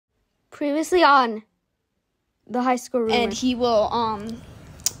Previously on the high school rumor. And he will,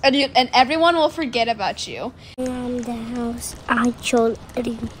 and everyone will forget about you. In the house, I told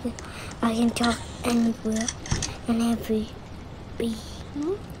anywhere. I can talk anywhere and every be.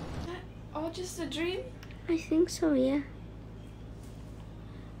 All just a dream? I think so, yeah.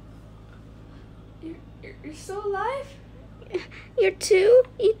 You're still alive? You too?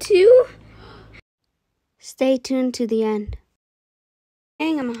 You too? Stay tuned to the end.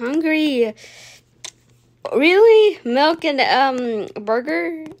 Dang, I'm hungry. Really? Milk and a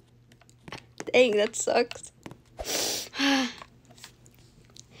burger? Dang, that sucks.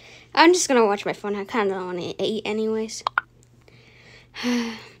 I'm just gonna watch my phone. I kind of don't want to eat anyways.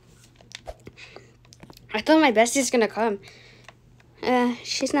 I thought my bestie's gonna come.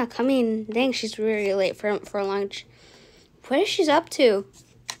 She's not coming. Dang, she's really late for lunch. What is she up to?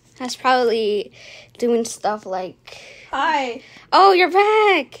 That's probably doing stuff like... Hi. Oh, you're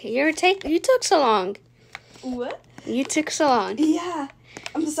back. You took so long. What? You took so long. Yeah.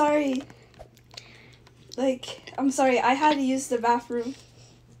 I'm sorry. I'm sorry. I had to use the bathroom.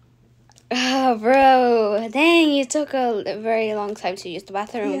 Oh, bro. Dang, you took a very long time to use the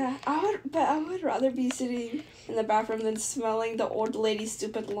bathroom. Yeah, I would rather be sitting in the bathroom than smelling the old lady's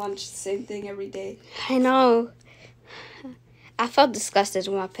stupid lunch. Same thing every day. I know. I felt disgusted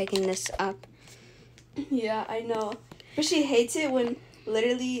while picking this up. Yeah, I know. But she hates it when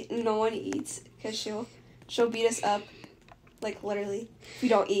literally no one eats because she'll beat us up. Like, literally, if we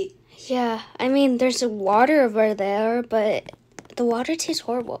don't eat. Yeah, I mean, there's water over there, but the water tastes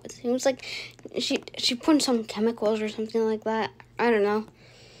horrible. It seems like she put in some chemicals or something like that. I don't know.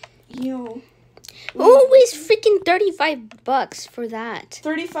 Yo. Always freaking $35 for that.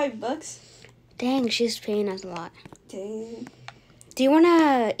 $35? Dang, she's paying us a lot. Dang. Do you want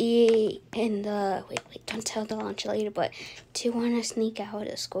to eat in the... Wait, don't tell the lunch lady, but do you want to sneak out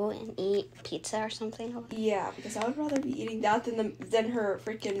of school and eat pizza or something? Yeah, because I would rather be eating that than her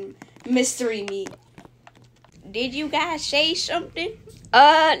freaking mystery meat. Did you guys say something?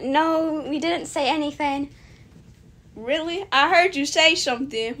 No, we didn't say anything. Really? I heard you say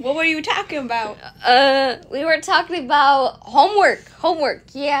something. What were you talking about? We were talking about homework. Homework,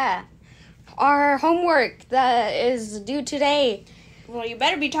 yeah. Our homework that is due today. Well, you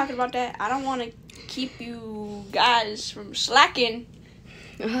better be talking about that. I don't want to keep you guys from slacking.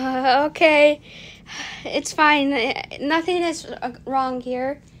 Okay. It's fine. Nothing is wrong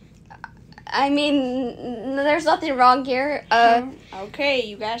here. I mean, there's nothing wrong here. Okay,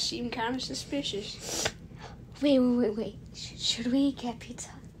 you guys seem kind of suspicious. Wait. Should we get pizza?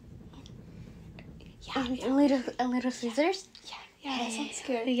 Yeah. A little Caesars? Yeah, that sounds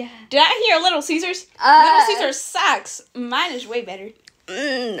good. Yeah. Did I hear Little Caesars? Little Caesars sucks. Mine is way better.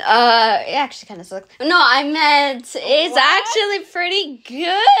 It actually kind of sucks. No, I meant it's actually pretty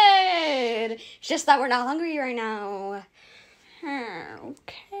good. It's just that we're not hungry right now.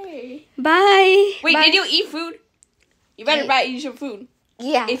 Okay. Bye. Wait, Bye. did you eat food? You better eat some food.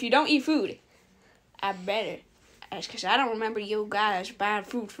 Yeah. If you don't eat food, I better. That's because I don't remember you guys buying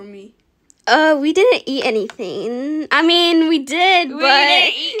food from me. We didn't eat anything. I mean, we did, but... We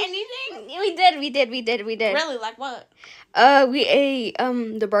didn't eat anything? We did. Really? Like what? We ate,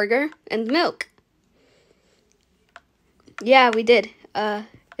 the burger and the milk. Yeah, we did.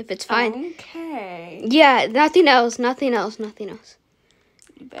 If it's fine. Okay. Yeah, nothing else. You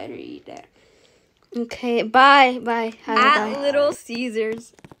better eat that. Okay, bye. Bye. Little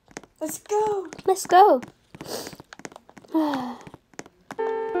Caesars. Let's go. Let's go.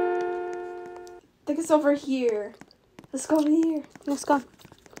 I think it's over here. Let's go over here. Let's go.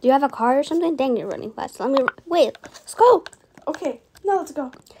 Do you have a car or something? Dang, you're running fast. Wait, let's go. Okay, now let's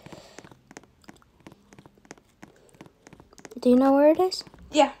go. Do you know where it is?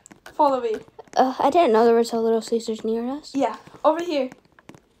 Yeah, follow me. I didn't know there was a Little Caesars near us. Yeah, over here.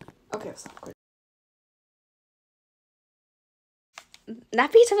 Okay, let's stop.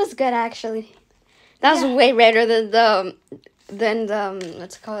 That pizza was good, actually. That was way better than the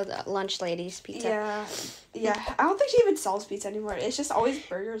what's it called, lunch lady's pizza. Yeah. I don't think she even sells pizza anymore. It's just always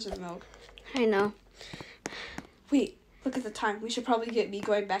burgers and milk. I know. Wait, look at the time. We should probably get me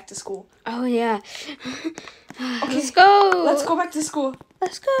going back to school. Oh yeah. Okay, let's go. Let's go back to school.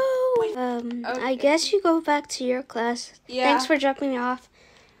 Let's go. Wait. I guess you go back to your class. Yeah. Thanks for dropping me off.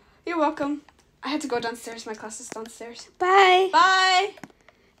 You're welcome. I had to go downstairs. My class is downstairs. Bye. Bye.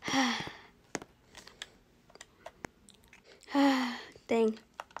 Dang.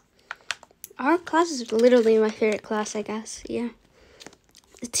 Our class is literally my favorite class, I guess. Yeah.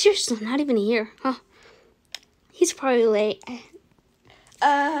 The teacher's still not even here. Huh. He's probably late.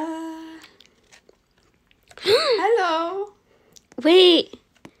 Hello. Wait.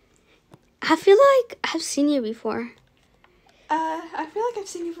 I feel like I've seen you before. I feel like I've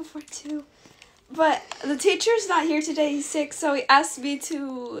seen you before too. But the teacher's not here today. He's sick, so he asked me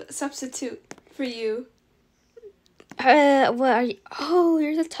to substitute for you. What are you? Oh,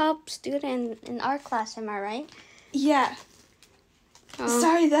 you're the top student in our class, am I right? Yeah. Oh,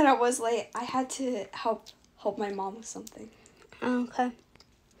 Sorry that I was late. I had to help my mom with something. okay.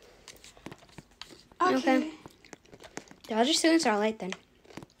 Okay. Okay. The other students are late then.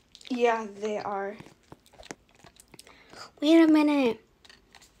 Yeah, they are. Wait a minute.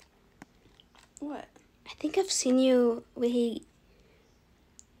 What? I think I've seen you. Wait.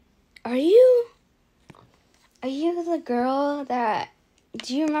 Are you the girl that?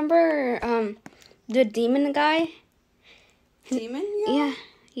 Do you remember the demon guy? Demon? Yeah.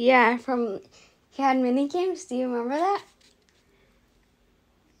 Yeah. From he had mini games. Do you remember that?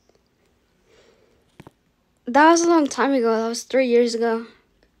 That was a long time ago. That was 3 years ago.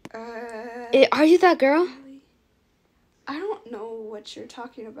 Are you that girl? I don't know what you're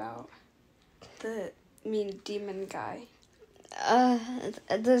talking about. The demon guy.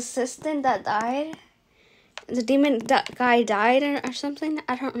 The assistant that died. The demon that guy died or something.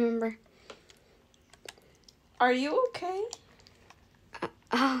 I don't remember. Are you okay?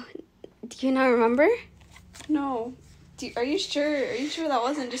 Oh, do you not remember? No. Are you sure? Are you sure that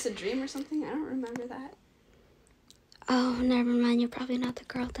wasn't just a dream or something? I don't remember that. Oh, never mind. You're probably not the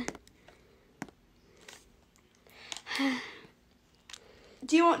girl then.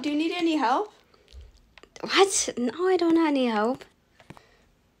 Do you need any help? What? No, I don't need any help.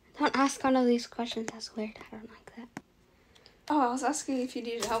 Don't ask one of these questions. That's weird. I don't like that. Oh, I was asking if you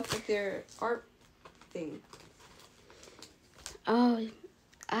needed help with your art thing. Oh,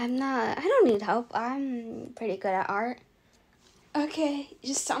 I don't need help. I'm pretty good at art. Okay,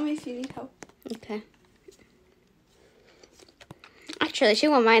 just tell me if you need help. Okay. Actually, she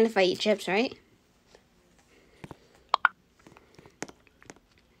won't mind if I eat chips, right?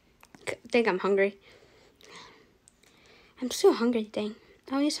 I think I'm hungry. I'm so hungry, dang.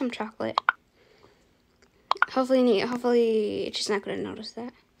 I'll eat some chocolate. Hopefully she's not gonna notice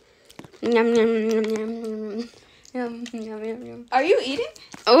that. Yum, yum, yum, yum, yum, yum, yum, yum, yum. Are you eating?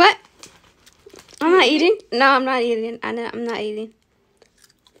 What? I'm not eating? No, I'm not eating. I'm not eating.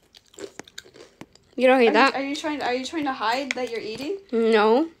 You don't eat that? Are you trying to hide that you're eating?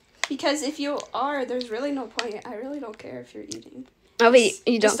 No. Because if you are, there's really no point. I really don't care if you're eating. Oh, but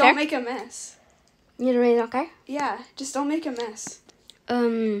you don't just care? don't make a mess. You really don't care? Yeah, just don't make a mess.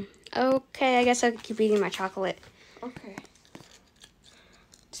 Okay, I guess I'll keep eating my chocolate. Okay.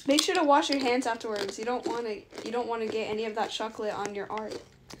 Just make sure to wash your hands afterwards. You don't want to get any of that chocolate on your art.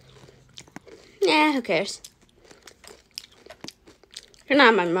 Nah, who cares? You're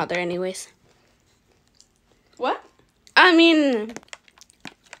not my mother anyways. What? I mean,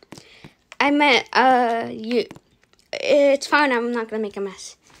 I meant, you. It's fine. I'm not gonna make a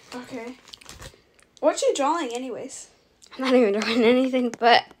mess. Okay. What you drawing anyways? I'm not even drawing anything,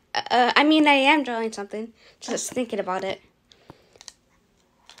 but, I mean, I am drawing something. Just thinking about it.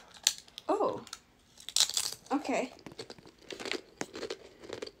 Oh. Okay.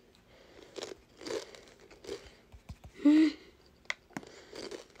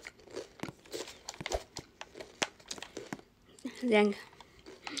 Dang.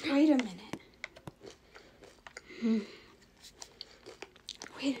 Wait a minute. Wait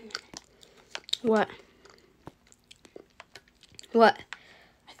a minute. What? What?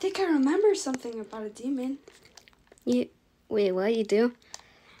 I think I remember something about a demon. Wait, what? You do?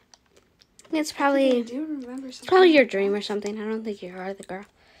 It's I probably, do remember something. probably your dream or something. I don't think you are the girl.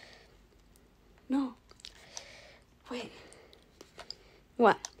 No. Wait.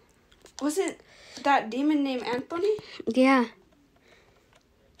 What? Was it that demon named Anthony? Yeah.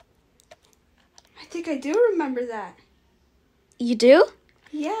 I think I do remember that. You do?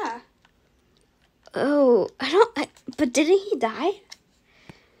 Yeah. Oh, but didn't he die?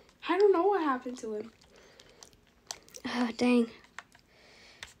 I don't know what happened to him. Oh, dang.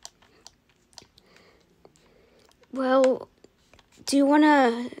 Well, do you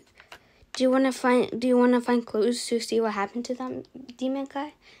wanna find clues to see what happened to that demon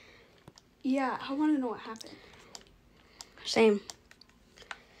guy? Yeah, I want to know what happened. Same.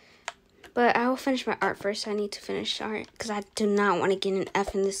 But I will finish my art first. I need to finish art because I do not want to get an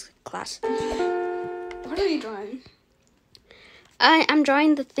F in this class. What are you drawing? I'm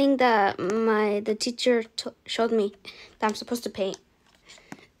drawing the thing that the teacher showed me that I'm supposed to paint.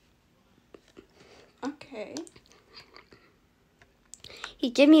 Okay. He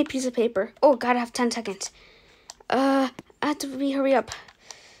gave me a piece of paper. Oh God, I have 10 seconds. I have to hurry up.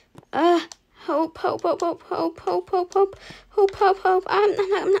 Hope, hope, hope, hope, hope, hope, hope, hope, hope, hope, hope. I'm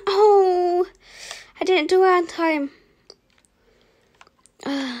not. Oh, I didn't do it on time.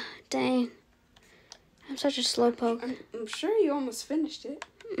 Dang. I'm such a slowpoke. I'm sure you almost finished it.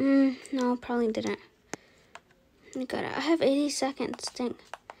 No, probably didn't. I have 80 seconds. Dang.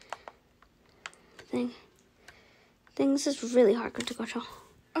 This is really hard to control.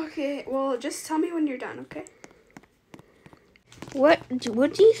 Okay, well, just tell me when you're done, okay? What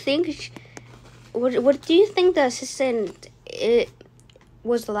do you think? What do you think the assistant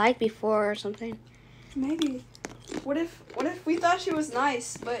was like before or something? Maybe. What if we thought she was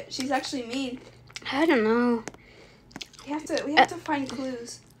nice, but she's actually mean? I don't know. We have to find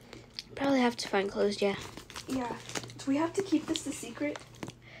clues. Probably have to find clues. Yeah. Yeah. Do we have to keep this a secret?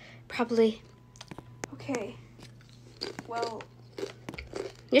 Probably. Okay. Well.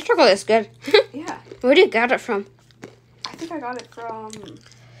 Your chocolate is good. Yeah. Where do you get it from? I think I got it from.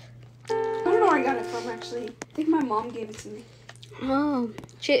 I don't know where I got it from actually. I think my mom gave it to me. Oh,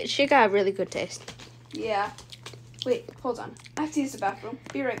 she got a really good taste. Yeah. Wait, hold on. I have to use the bathroom.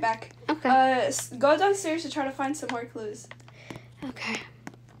 Be right back. Okay. Go downstairs to try to find some more clues. Okay.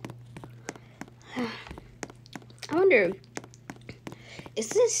 I wonder, is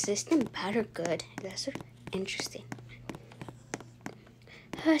the assistant bad or good? That's sort of interesting.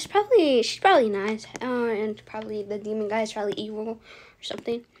 She's probably nice, and probably the demon guy is probably evil or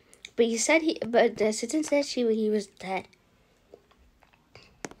something. But the assistant said he was dead.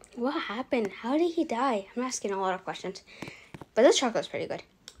 What happened? How did he die? I'm asking a lot of questions. But this chocolate's pretty good.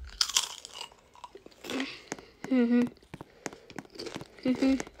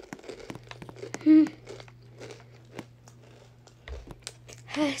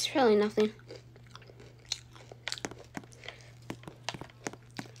 It's really nothing.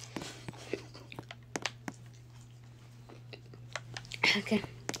 Okay.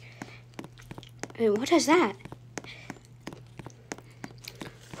 Wait, what is that?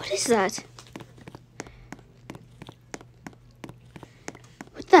 What is that?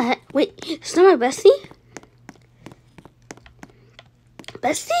 What the heck? Wait, it's not my bestie?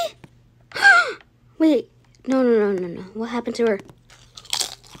 Bestie? Wait, no. What happened to her?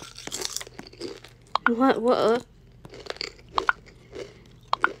 What?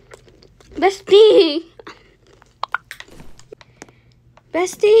 Bestie!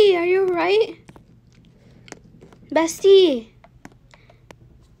 Bestie, are you alright? Bestie!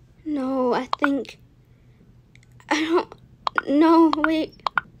 No, I don't. No, wait.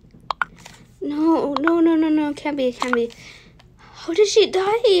 No, can't be. How did she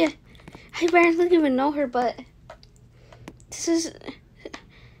die? I barely even know her, but this is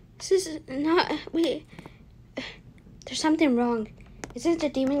not. Wait, there's something wrong. Isn't the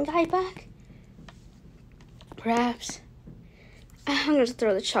demon guy back? Perhaps. I'm gonna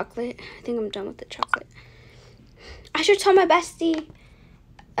throw the chocolate. I think I'm done with the chocolate. I should tell my bestie.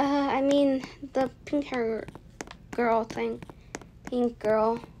 I mean the pink hair girl thing. Pink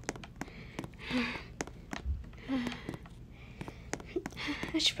girl.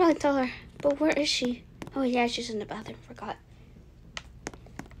 I should probably tell her. But where is she? Oh yeah, she's in the bathroom. Forgot.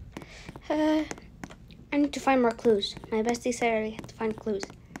 I need to find more clues. My bestie said I have to find clues.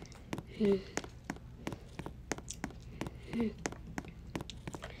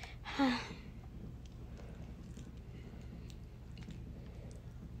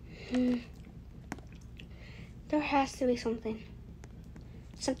 There has to be something.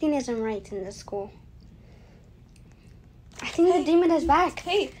 Something isn't right in this school. I think the demon is back.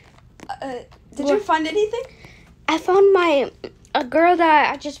 Hey, did you find anything? I found a girl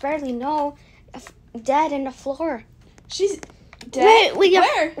that I just barely know dead in the floor. She's dead? Wait,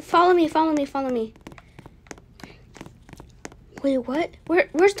 where? Follow me. Wait, what?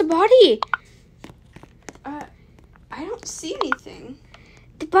 Where's the body? I don't see anything.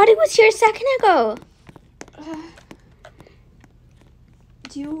 The body was here a second ago.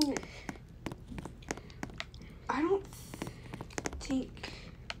 I don't think...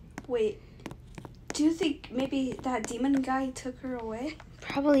 Wait. Do you think maybe that demon guy took her away?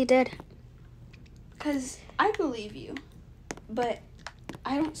 Probably did. Because I believe you, but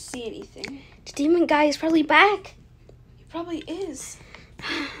I don't see anything. The demon guy is probably back. He probably is.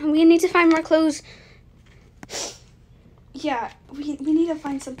 We need to find more clues. Yeah, we need to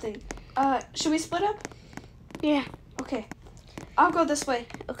find something. Should we split up? Yeah. Okay. I'll go this way.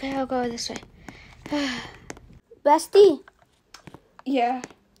 Okay, I'll go this way. Bestie, Yeah.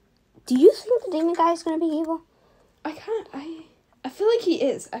 do you think the demon guy is gonna be evil? I feel like he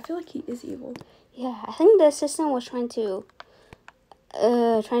is. I feel like he is evil. Yeah, I think the assistant was trying to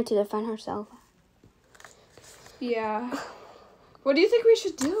defend herself. Yeah. What do you think we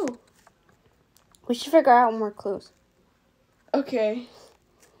should do? We should figure out more clues. Okay.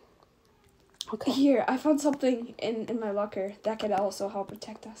 Okay. Here, I found something in my locker that could also help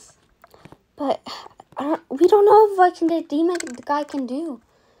protect us. But we don't know if like the demon the guy can do.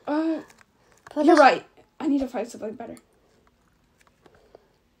 You're let's- right. I need to find something better.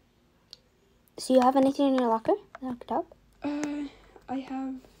 So you have anything in your locker? Look it up. I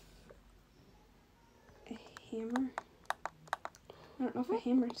have a hammer. I don't know if a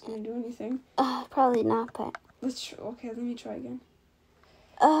hammer is gonna do anything. Probably not, but Okay, let me try again.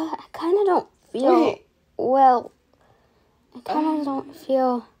 I kind of don't feel Wait. well. I kind of don't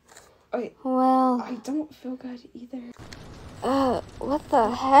feel Wait. well. I don't feel good either. What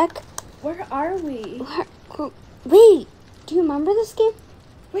the heck? Where are we? Wait, do you remember this game?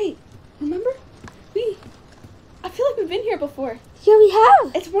 Wait, remember? I feel like we've been here before. Yeah, we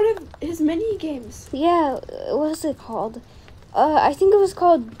have. It's one of his mini games. Yeah, what was it called? I think it was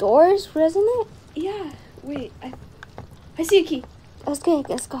called Doors, wasn't it? Yeah. Wait, I see a key. Let's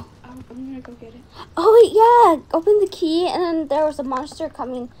go. I'm gonna go get it. Oh wait, yeah. Open the key, and then there was a monster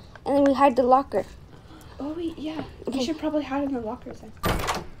coming, and then we hide the locker. Oh wait, yeah. Okay. We should probably hide in the lockers then.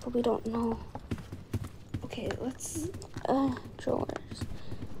 But we don't know. Okay, let's. Drawers.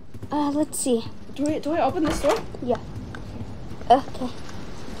 Let's see. Do I open this door? Yeah. Okay.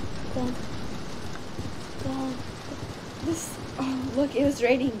 Then. This. Oh, look, it was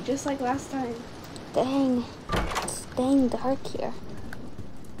raining just like last time. Dang. It's dang dark here.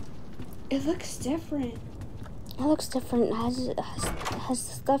 It looks different. It looks different. Has the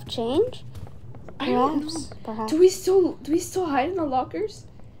stuff changed? I don't know. Perhaps. Do we still hide in the lockers?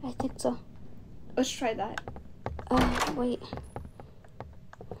 I think so. Let's try that. Wait.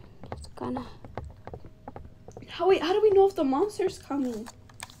 It's gonna. How do we know if the monster's coming?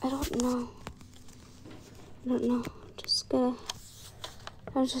 I don't know. I'm just gonna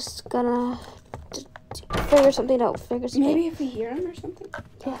figure something out. Maybe if we hear him or something.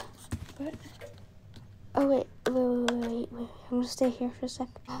 Yeah. What? Oh wait. I'm gonna stay here for a sec.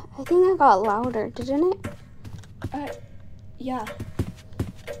 I think that got louder, didn't it? Yeah.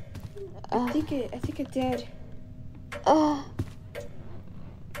 I think it did.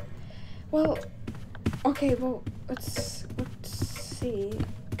 Well, okay. Well, let's see.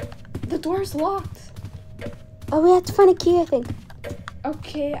 The door's locked. Oh, we have to find a key, I think.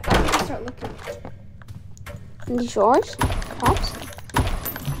 Okay, I'm gonna start looking. In the drawers, perhaps?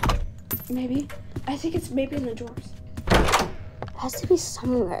 Maybe. I think it's maybe in the drawers. It has to be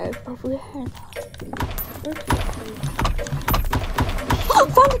somewhere, but where though? Oh,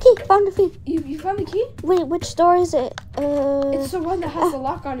 found the key! You found the key? Wait, which door is it? It's the one that has the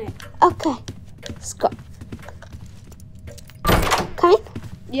lock on it. Okay, let's go. Come in?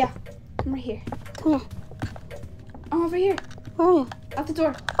 Yeah, I'm right here. Come here. I'm over here. Where are you? At the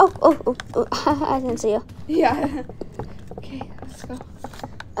door. Oh. I didn't see you. Yeah. Okay, let's go.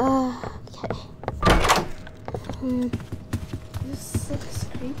 Okay. This looks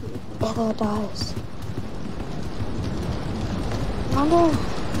creepy. Yeah, it does.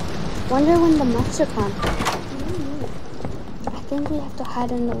 Wonder when the monster comes. I think we have to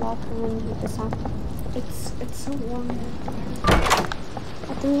hide in the locker when we hear the sound. It's so warm here.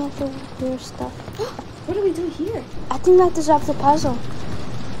 I think we have to hear stuff. What do we do here? I think we have to solve the puzzle.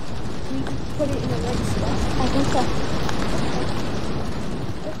 We put it in the right spot. I think so.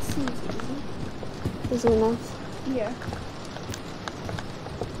 That seems Easy enough. easy. Yeah.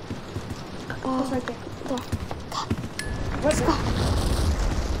 It's right there. There. What's Go.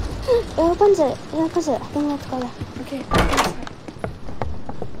 It opens it. I think we have to go there. Okay.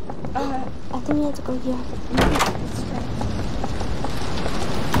 I think we have to go here. Let's try.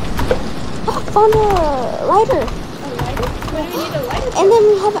 Oh, found a lighter. A lighter? Why do we need a lighter? And then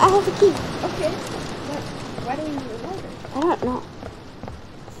I have a key. Okay. Why do we need a lighter? I don't know.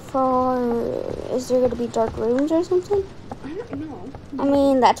 Is there going to be dark rooms or something? I don't know. I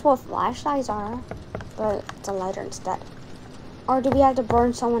mean, that's what flashlights are, but it's a lighter instead. Or do we have to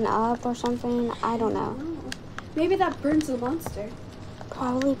burn someone up or something? I don't know. Maybe that burns the monster.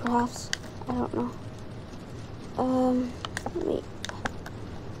 Probably, perhaps. I don't know. Wait.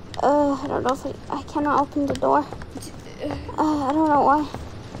 I don't know if I cannot open the door. I don't know why.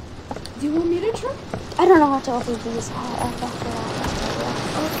 Do you want me to try? I don't know how to open these. Okay,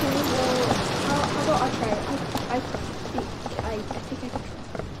 well, how about I try it? I think I can try.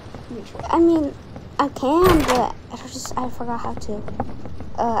 Let me try. I mean, I can, but I forgot how to.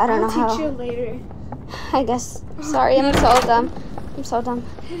 I don't know how. I'll teach you later. I guess. Sorry, I'm so dumb.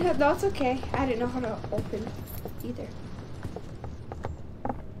 No, it's okay. I didn't know how to open either.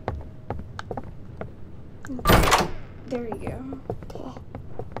 There we go. Okay.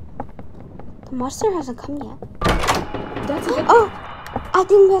 The monster hasn't come yet. That's a good. Oh! I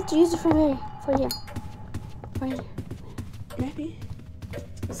think we have to use it for here. For here. For here. Maybe.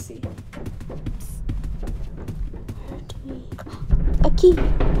 Let's see. A key.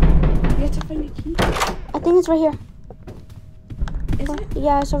 We have to find a key. I think it's right here. Is it?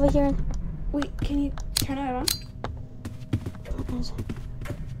 Yeah, it's over here. Wait, can you turn it on?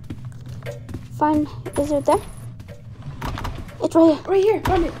 Fine. Is it there? It's right here. Right here.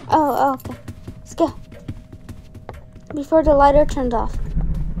 Found it. Oh, okay. Let's go. Before the lighter turns off.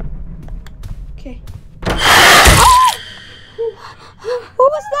 Okay. What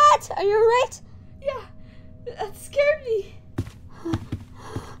was that? Are you alright? Yeah. That scared me.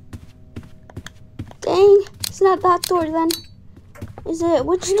 Dang. It's not that door then. Is it?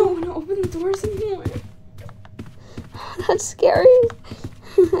 Which I door? don't want to open the doors anymore. That's scary.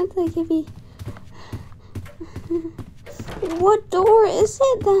 I think it'd be. What door is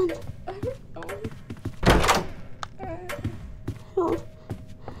it then? I don't know. Oh,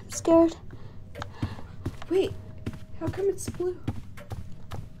 I'm scared. Wait. How come it's blue?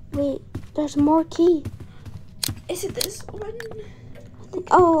 Wait, there's more key. Is it this one?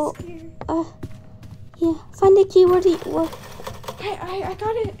 Oh, I'm scared. yeah. Find the key. Where? I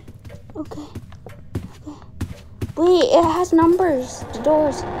got it. Okay. Wait, it has numbers. The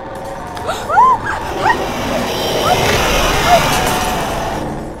doors.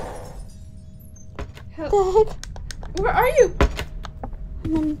 Help. The heck? Where are you?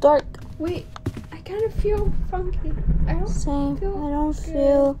 I'm in the dark. Wait, I kind of feel funky. I don't Same. feel I don't good.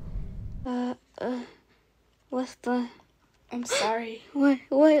 feel. What's the? I'm sorry. What?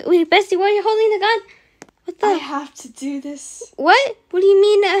 Wait, Bestie, why are you holding the gun? What the? I have to do this. What? What do you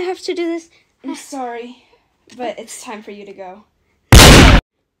mean I have to do this? I'm sorry, but it's time for you to go.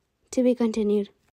 To be continued.